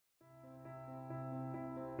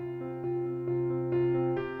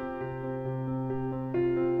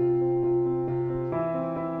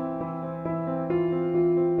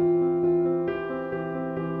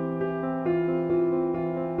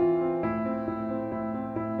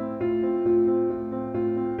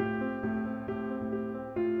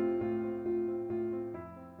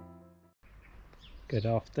Good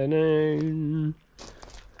afternoon.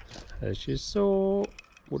 As you saw,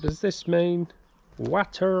 what does this mean?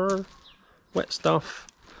 Water, wet stuff.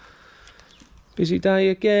 Busy day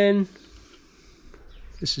again.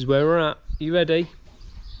 This is where we're at. You ready?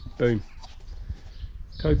 Boom.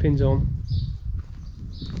 Coping's on.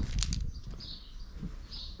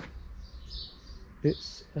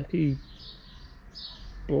 It's a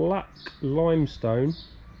black limestone.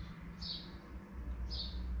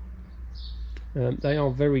 They are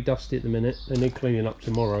very dusty at the minute. They need cleaning up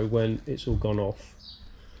tomorrow when it's all gone off.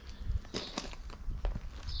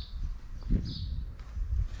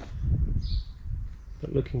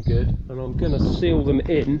 But looking good, and I'm going to seal them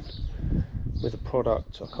in with a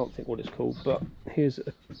product. I can't think what it's called, but here's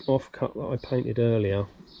an offcut that I painted earlier.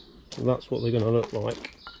 So that's what they're going to look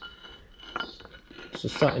like. It's a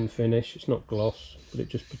satin finish. It's not gloss, but it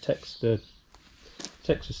just protects the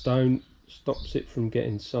stone, stops it from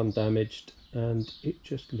getting sun damaged, and it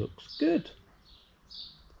just looks good.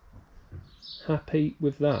 Happy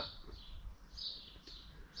with that.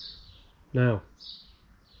 Now,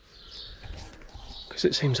 because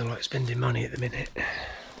it seems I like spending money at the minute,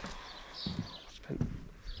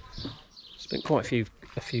 spent quite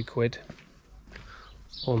a few quid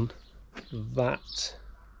on that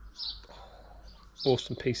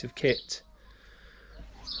awesome piece of kit.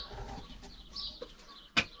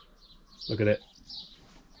 Look at it.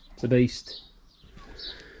 It's a beast.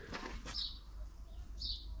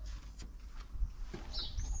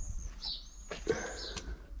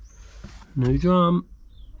 New drum.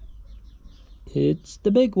 It's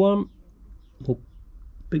the big one. Well,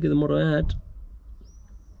 bigger than what I had.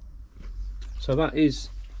 So that is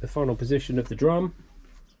the final position of the drum.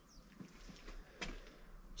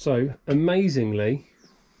 So amazingly,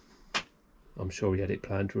 I'm sure he had it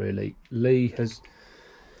planned really, Lee has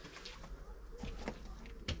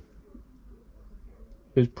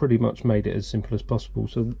pretty much made it as simple as possible.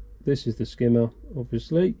 So this is the skimmer,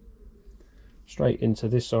 obviously, straight into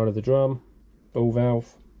this side of the drum, ball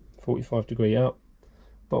valve 45° up,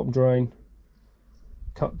 bottom drain,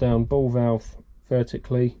 cut down ball valve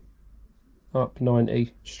vertically up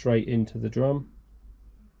 90 straight into the drum.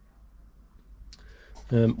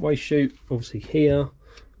 Waste chute obviously here,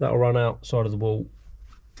 that'll run outside of the wall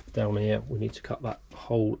down here. We need to cut that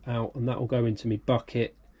hole out, and that will go into me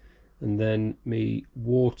bucket, and then me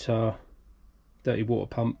dirty water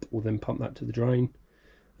pump will then pump that to the drain,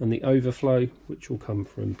 and the overflow, which will come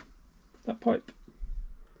from that pipe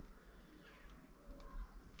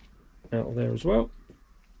out of there as well.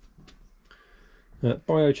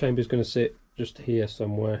 Biochamber is going to sit just here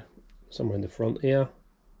somewhere in the front here.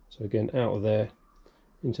 So again, out of there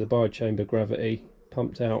into the biochamber, gravity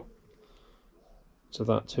pumped out to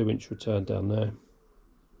that 2-inch return down there.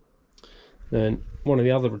 Then one of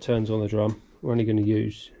the other returns on the drum, we're only going to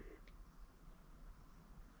use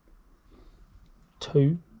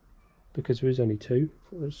 2 because there is only 2.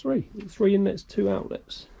 There's 3 inlets, 2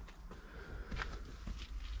 outlets.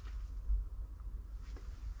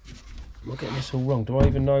 Am I getting this all wrong? Do I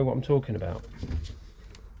even know what I'm talking about?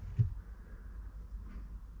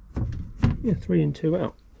 Yeah, 3 in, 2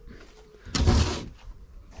 out.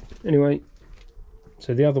 Anyway,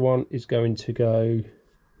 so the other one is going to go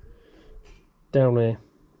down there,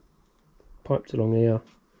 piped along here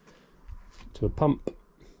to a pump.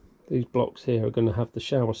 These blocks here are going to have the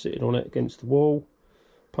shower sitting on it against the wall,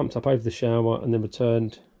 pumped up over the shower, and then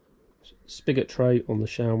returned spigot tray on the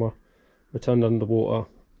shower, returned underwater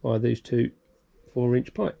by these 2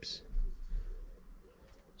 4-inch pipes.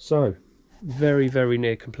 So very, very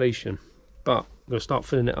near completion, but I'm going to start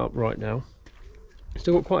filling it up right now.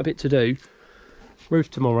 Still got quite a bit to do. Roof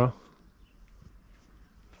tomorrow.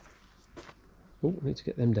 Oh, I need to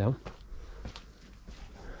get them down.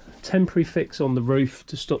 Temporary fix on the roof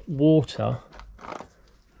to stop water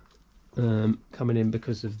coming in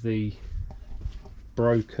because of the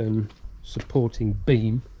broken supporting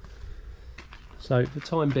beam. So for the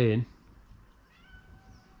time being,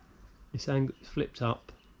 it's flipped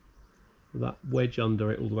up with that wedge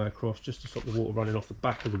under it all the way across, just to stop the water running off the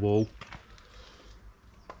back of the wall.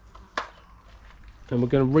 And we're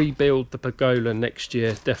going to rebuild the pergola next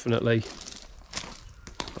year, definitely.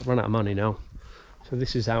 I've run out of money now, so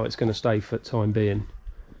this is how it's going to stay for the time being.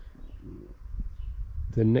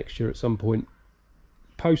 Then next year at some point,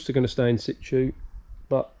 posts are going to stay in situ,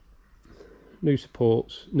 but new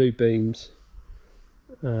supports, new beams,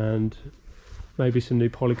 and maybe some new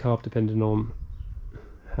polycarb depending on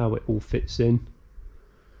how it all fits in.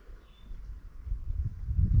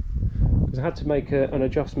 Because I had to make an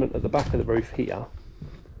adjustment at the back of the roof here.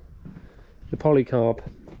 The polycarb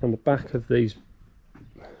and the back of these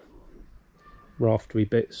raftery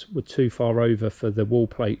bits were too far over for the wall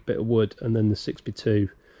plate bit of wood, and then the 6x2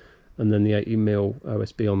 and then the 18mm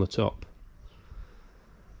OSB on the top.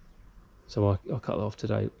 So I cut that off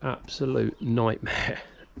today. Absolute nightmare.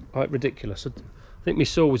 Like ridiculous. I think my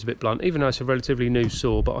saw was a bit blunt, even though it's a relatively new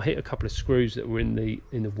saw, but I hit a couple of screws that were in the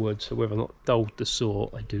wood, so whether or not dulled the saw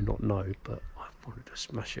I do not know, but I wanted to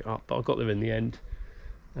smash it up. But I got there in the end,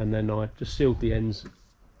 and then I just sealed the ends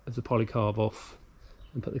of the polycarb off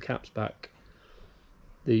and put the caps back,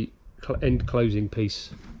 the end closing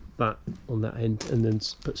piece that on that end, and then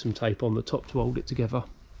put some tape on the top to hold it together,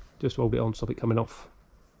 just hold it on, stop it coming off.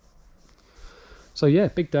 So yeah,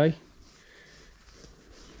 big day.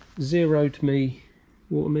 Zeroed me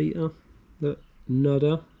water meter, look,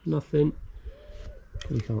 nada, nothing.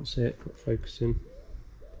 You can't see it, not focusing.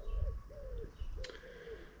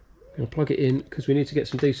 I'm going to plug it in because we need to get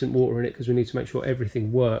some decent water in it, because we need to make sure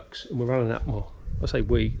everything works, and we're running out, well, I say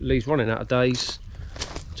we, Lee's running out of days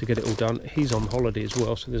to get it all done. He's on holiday as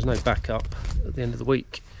well, so there's no backup at the end of the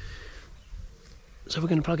week. So we're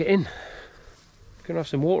going to plug it in. We're going to have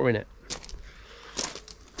some water in it.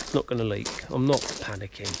 It's not going to leak. I'm not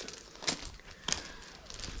panicking.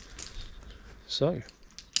 So,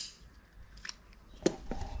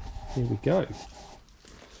 here we go.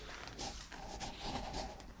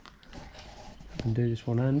 I can do this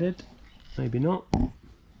one-handed, maybe not.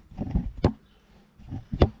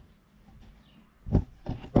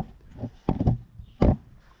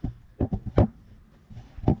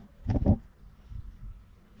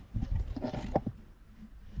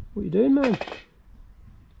 What are you doing, man?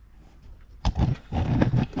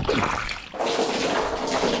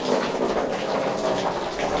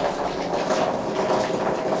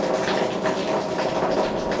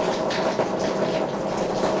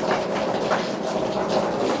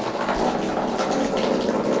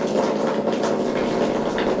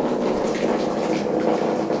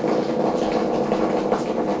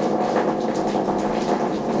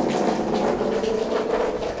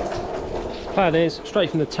 Plan is straight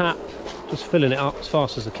from the tap, just filling it up as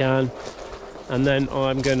fast as I can, and then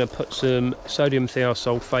I'm going to put some sodium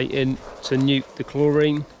thiosulfate in to nuke the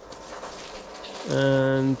chlorine,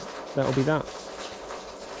 and that'll be that.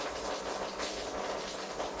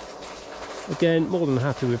 Again, more than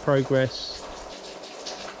happy with progress.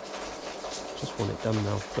 Just want it done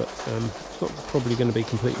now, but it's not probably going to be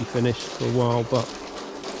completely finished for a while, but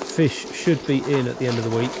fish should be in at the end of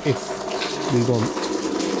the week if we want.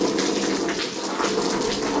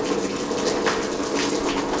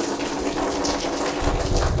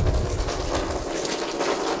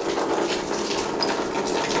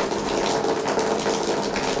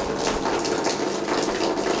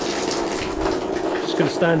 Going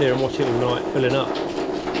to stand here and watch it all night filling up,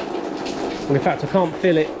 and in fact I can't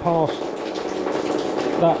fill it past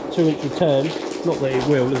that 2-inch return. Not that it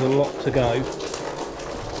will, there's a lot to go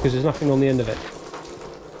because there's nothing on the end of it.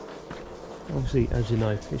 Obviously, as you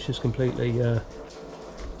know, it's just completely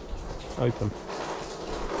open,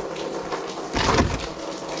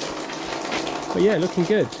 but yeah, looking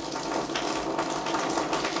good.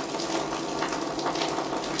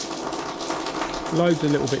 Loads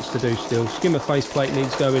of little bits to do still. Skimmer faceplate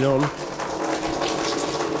needs going on.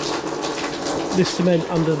 This cement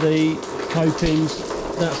under the copings,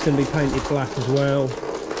 that's going to be painted black as well.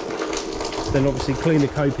 Then obviously clean the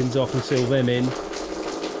copings off and seal them in.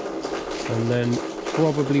 And then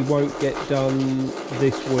probably won't get done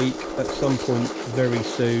this week, at some point very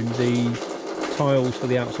soon, the tiles for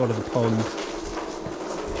the outside of the pond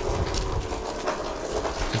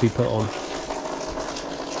to be put on.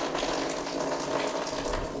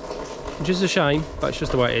 Which is a shame, but it's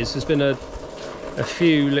just the way it is. There's been a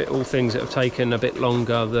few little things that have taken a bit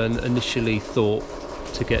longer than initially thought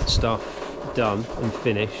to get stuff done and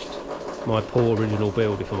finished. My poor original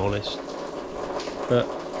build, if I'm honest. But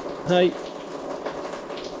hey,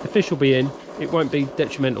 the fish will be in. It won't be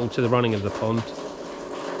detrimental to the running of the pond.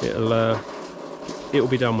 It'll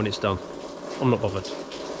be done when it's done. I'm not bothered.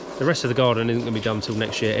 The rest of the garden isn't going to be done till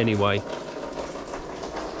next year anyway.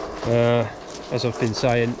 As I've been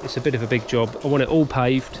saying, it's a bit of a big job. I want it all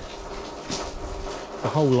paved, the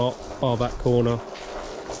whole lot, bar back corner,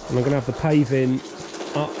 and I'm going to have the paving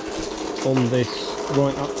up on this,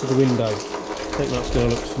 right up to the window. I think that's going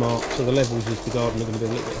to look smart. So the levels of the garden are going to be a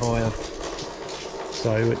little bit higher.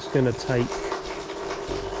 So it's going to take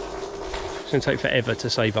It's going to take forever to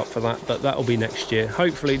save up for that, but that'll be next year.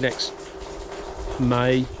 Hopefully next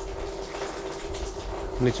May.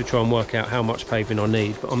 I need to try and work out how much paving I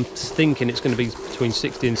need, but I'm thinking it's going to be between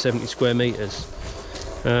 60 and 70 square metres.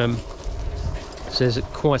 So there's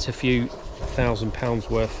quite a few £1,000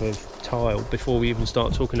 worth of tile before we even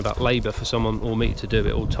start talking about labour for someone or me to do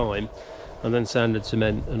it all time, and then sand and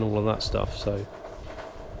cement and all of that stuff. So,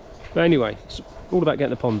 but anyway, it's all about getting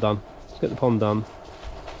the pond done. Let's get the pond done,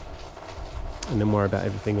 and then worry about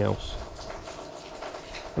everything else.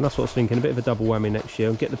 And that's what I was thinking, a bit of a double whammy next year.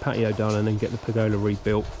 I'll get the patio done and then get the pergola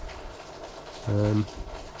rebuilt.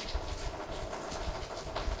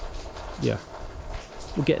 Yeah,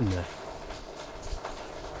 we're getting there.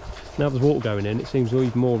 Now there's water going in, it seems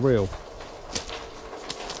even more real.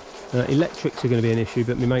 Electrics are going to be an issue,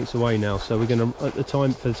 but my mate's away now, so we're going to, for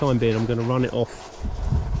the time being, I'm going to run it off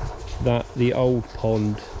the old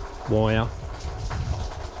pond wire.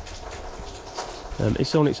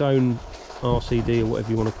 It's on its own RCD or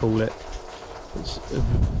whatever you want to call it. It's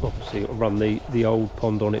obviously run the old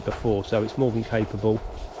pond on it before, so it's more than capable.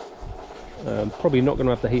 Probably not going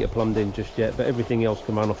to have the heater plumbed in just yet, but everything else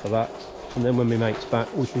can run off of that. And then when my mate's back,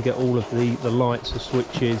 we can get all of the lights, the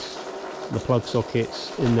switches, the plug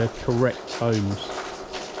sockets in the correct homes,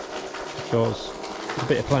 because there's a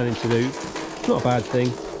bit of planning to do. It's not a bad thing,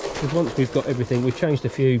 because once we've got everything, we've changed a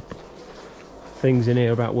few things in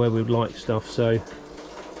here about where we'd like stuff, so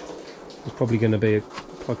there's probably going to be a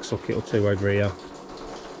plug socket or two over here,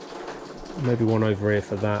 maybe one over here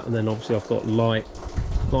for that, and then obviously I've got light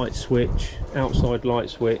switch, outside light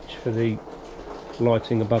switch for the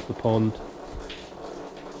lighting above the pond.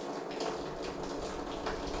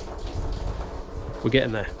 We're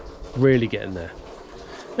getting there, really getting there.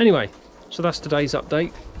 Anyway, so that's today's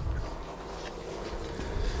update.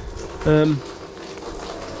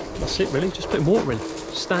 That's it really, just putting water in.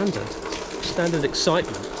 Standard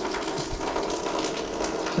excitement.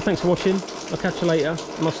 So thanks for watching, I'll catch you later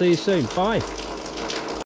and I'll see you soon. Bye.